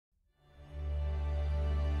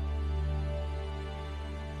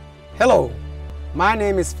Hello, my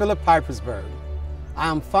name is Philip Pipersberg. I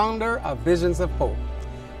am founder of Visions of Hope,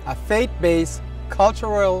 a faith-based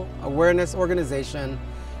cultural awareness organization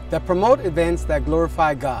that promotes events that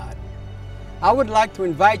glorify God. I would like to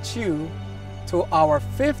invite you to our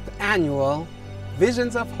 5th annual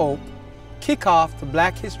Visions of Hope kickoff to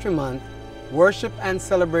Black History Month worship and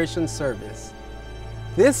celebration service.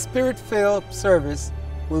 This spirit-filled service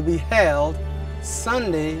will be held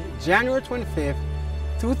Sunday, January 25th,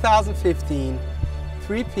 2015,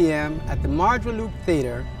 3 p.m. at the Marjorie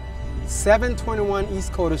Theater, 721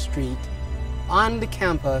 East Coda Street, on the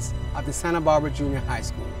campus of the Santa Barbara Junior High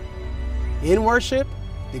School. In worship,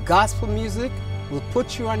 the gospel music will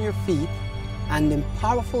put you on your feet, and the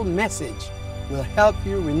powerful message will help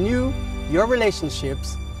you renew your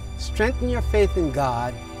relationships, strengthen your faith in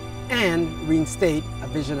God, and reinstate a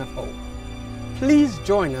vision of hope. Please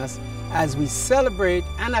join us as we celebrate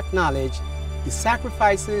and acknowledge the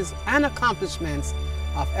sacrifices and accomplishments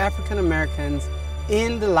of African Americans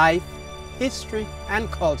in the life, history,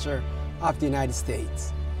 and culture of the United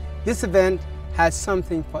States. This event has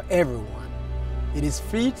something for everyone. It is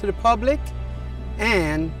free to the public,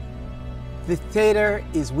 and the theater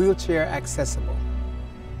is wheelchair accessible.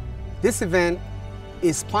 This event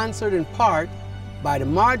is sponsored in part by the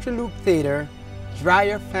Marjorie Theater,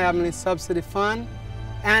 Dreyer Family Subsidy Fund,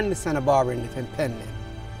 and the Santa Barbara Independent.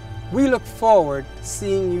 We look forward to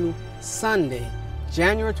seeing you Sunday,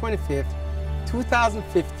 January 25th,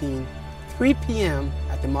 2015, 3 p.m.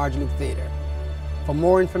 at the Marjorie Theater. For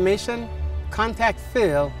more information, contact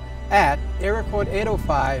Phil at area code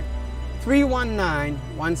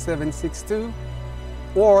 805-319-1762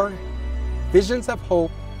 or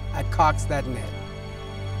visionsofhope@cox.net.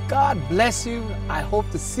 God bless you. I hope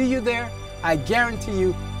to see you there. I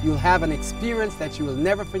guarantee you'll have an experience that you will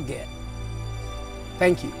never forget.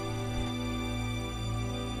 Thank you.